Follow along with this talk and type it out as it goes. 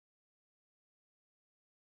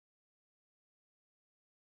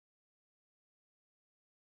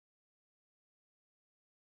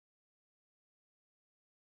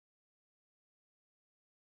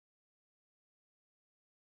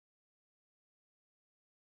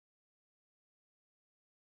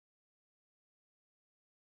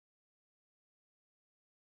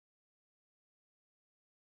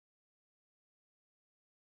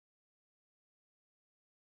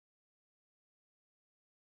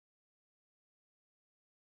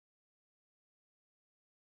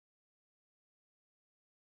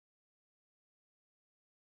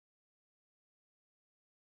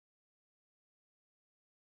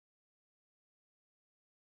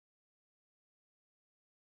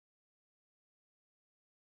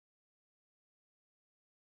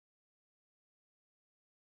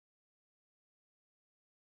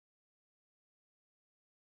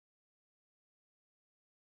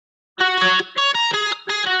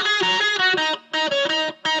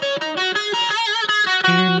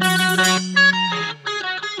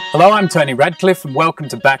Hello, I'm Tony Radcliffe and welcome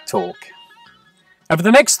to Backtalk. Over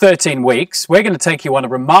the next 13 weeks, we're going to take you on a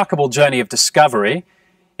remarkable journey of discovery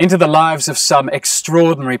into the lives of some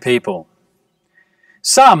extraordinary people.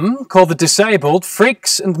 Some call the disabled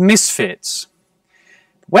freaks and misfits.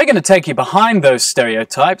 We're going to take you behind those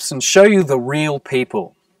stereotypes and show you the real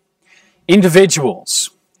people. Individuals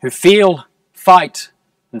who feel, fight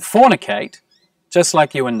and fornicate just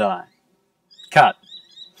like you and I. Cut.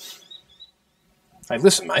 Hey,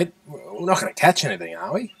 listen, mate, we're not going to catch anything,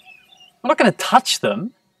 are we? We're not going to touch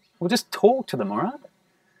them. We'll just talk to them, all right?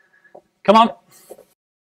 Come on.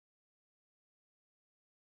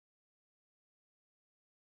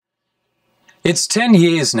 It's 10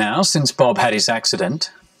 years now since Bob had his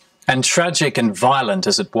accident, and tragic and violent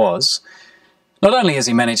as it was, not only has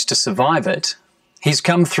he managed to survive it, he's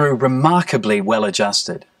come through remarkably well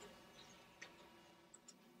adjusted.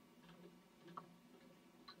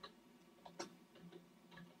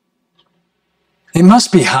 It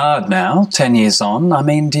must be hard now, 10 years on. I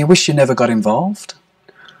mean, do you wish you never got involved?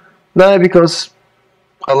 No, because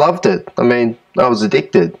I loved it. I mean, I was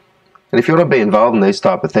addicted. And if you want to be involved in these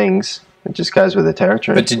type of things, it just goes with the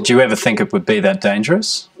territory. But did you ever think it would be that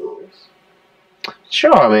dangerous?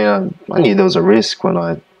 Sure, I mean, I knew there was a risk when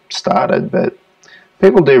I started, but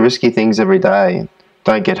people do risky things every day and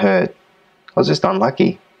don't get hurt. I was just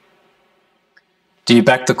unlucky. Do you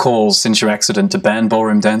back the calls since your accident to ban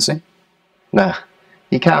ballroom dancing? Nah,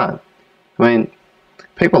 you can't. I mean,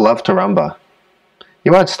 people love to rumba.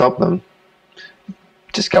 You won't stop them.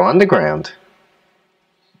 Just go underground.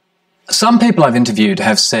 Some people I've interviewed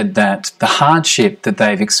have said that the hardship that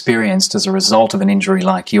they've experienced as a result of an injury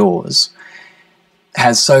like yours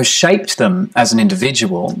has so shaped them as an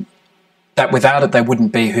individual that without it they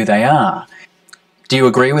wouldn't be who they are. Do you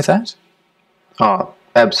agree with that? Oh,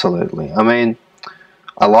 absolutely. I mean,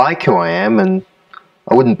 I like who I am, and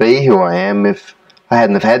I wouldn't be who I am if I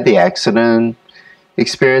hadn't have had the accident and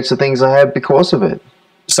experienced the things I have because of it.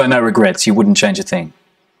 So no regrets, you wouldn't change a thing?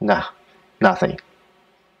 Nah, nothing.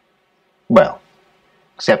 Well,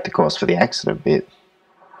 except of course for the accident bit.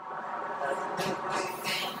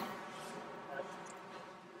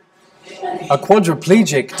 A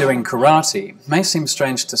quadriplegic doing karate may seem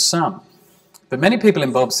strange to some, but many people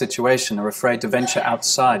in Bob's situation are afraid to venture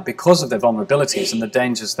outside because of their vulnerabilities and the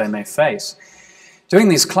dangers they may face. Doing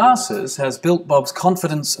these classes has built Bob's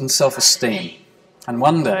confidence and self-esteem, and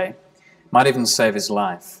one day might even save his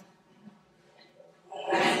life.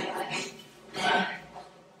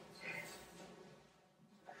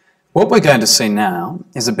 What we're going to see now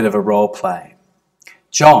is a bit of a role play.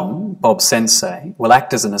 John, Bob's sensei, will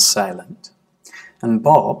act as an assailant, and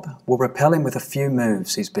Bob will repel him with a few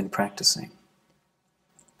moves he's been practicing.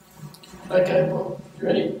 Okay, Bob, you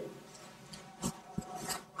ready?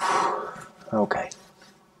 Okay.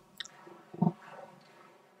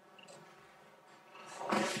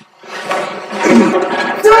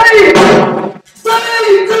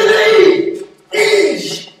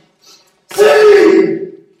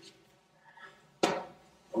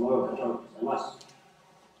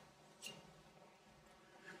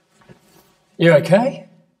 You okay?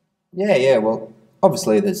 Yeah, well,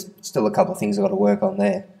 obviously there's still a couple of things I've got to work on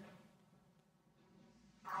there.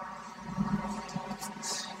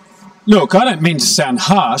 Look, I don't mean to sound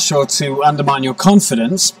harsh or to undermine your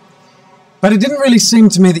confidence, but it didn't really seem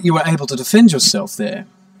to me that you were able to defend yourself there.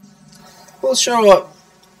 Well, sure,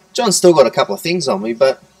 John's still got a couple of things on me,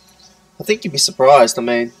 but I think you'd be surprised. I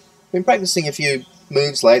mean, I've been practicing a few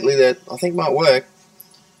moves lately that I think might work.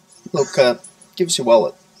 Look, give us your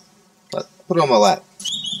wallet. Put it on my lap.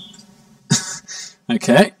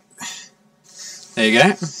 Okay. There you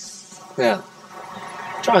go. Yeah.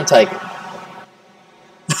 Try and take it.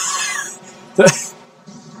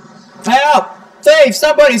 Help! Thief!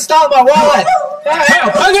 Somebody stole my wallet!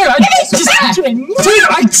 Help! I just... Dude,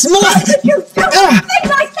 I smart! You don't think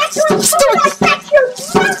like that! You don't like that! You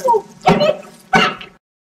get it back!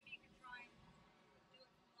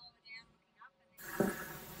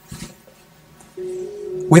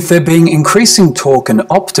 With there being increasing talk and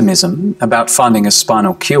optimism about finding a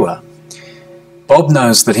spinal cure, Bob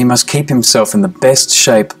knows that he must keep himself in the best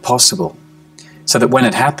shape possible, so that when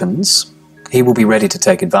it happens, he will be ready to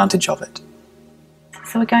take advantage of it.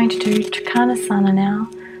 So we're going to do Trikonasana now,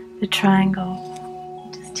 the triangle.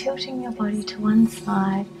 Just tilting your body to one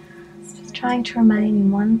side, just trying to remain in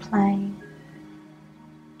one plane.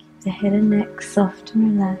 Keep the head and neck soft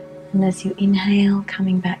and relaxed. And as you inhale,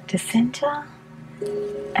 coming back to center,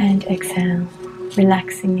 and exhale,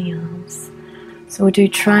 relaxing the arms. So we'll do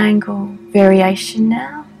triangle variation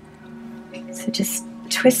now. So just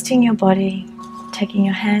twisting your body taking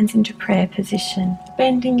your hands into prayer position,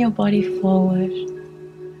 bending your body forward,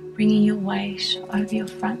 bringing your weight over your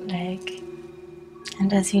front leg.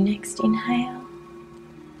 And as you next inhale,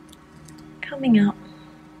 coming up,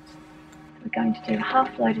 we're going to do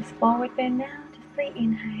half lotus forward bend now. Just the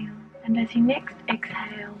inhale. And as you next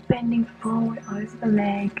exhale, bending forward over the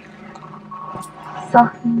leg,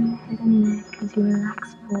 softening the head and neck as you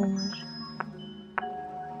relax forward.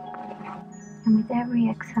 And with every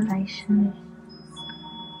exhalation,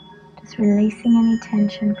 just releasing any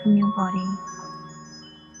tension from your body.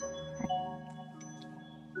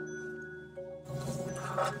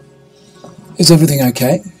 Is everything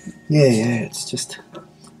okay? Yeah, it's just...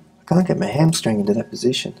 I can't get my hamstring into that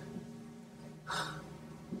position.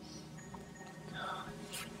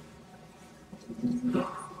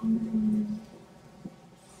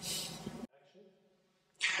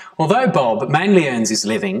 Although Bob mainly earns his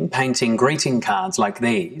living painting greeting cards like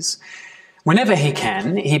these, whenever he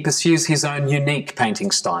can, he pursues his own unique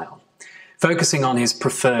painting style, focusing on his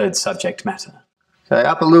preferred subject matter. Okay,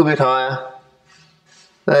 up a little bit higher.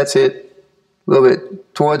 That's it. A little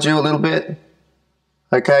bit towards you a little bit.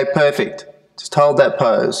 Okay, perfect. Just hold that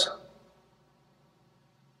pose.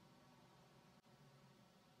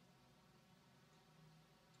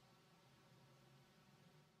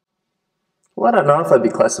 Well, I don't know if I'd be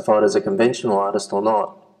classified as a conventional artist or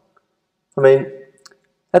not. I mean,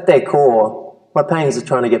 at their core, my paintings are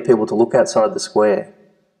trying to get people to look outside the square.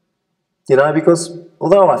 You know, because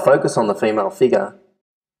although I focus on the female figure,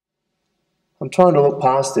 I'm trying to look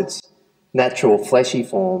past its natural fleshy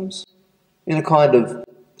forms in a kind of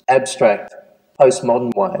abstract,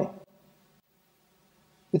 postmodern way.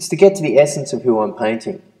 It's to get to the essence of who I'm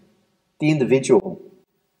painting, the individual.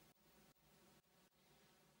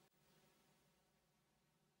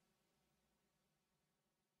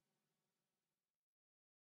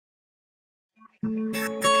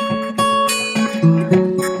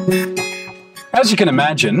 As you can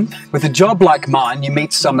imagine, with a job like mine, you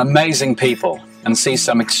meet some amazing people and see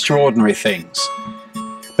some extraordinary things.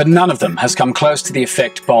 But none of them has come close to the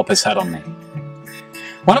effect Bob has had on me.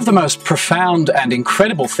 One of the most profound and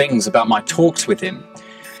incredible things about my talks with him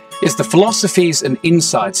is the philosophies and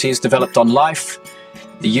insights he has developed on life,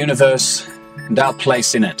 the universe, and our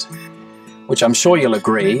place in it, which I'm sure you'll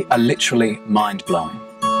agree are literally mind-blowing.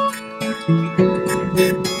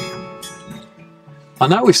 I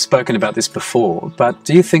know we've spoken about this before, but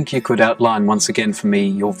do you think you could outline once again for me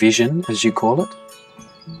your vision, as you call it?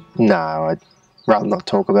 No, I'd rather not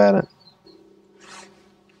talk about it.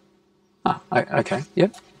 Okay,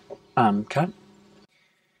 yep. Cut.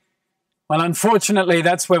 Well, unfortunately,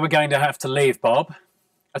 that's where we're going to have to leave Bob.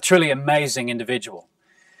 A truly amazing individual.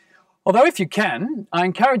 Although if you can, I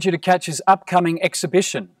encourage you to catch his upcoming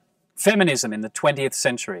exhibition, Feminism in the 20th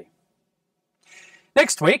Century.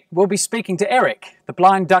 Next week, we'll be speaking to Eric, the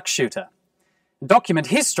blind duck shooter, and document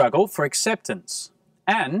his struggle for acceptance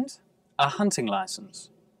and a hunting license.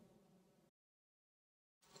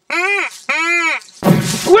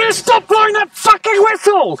 Will you stop blowing that fucking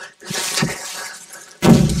whistle?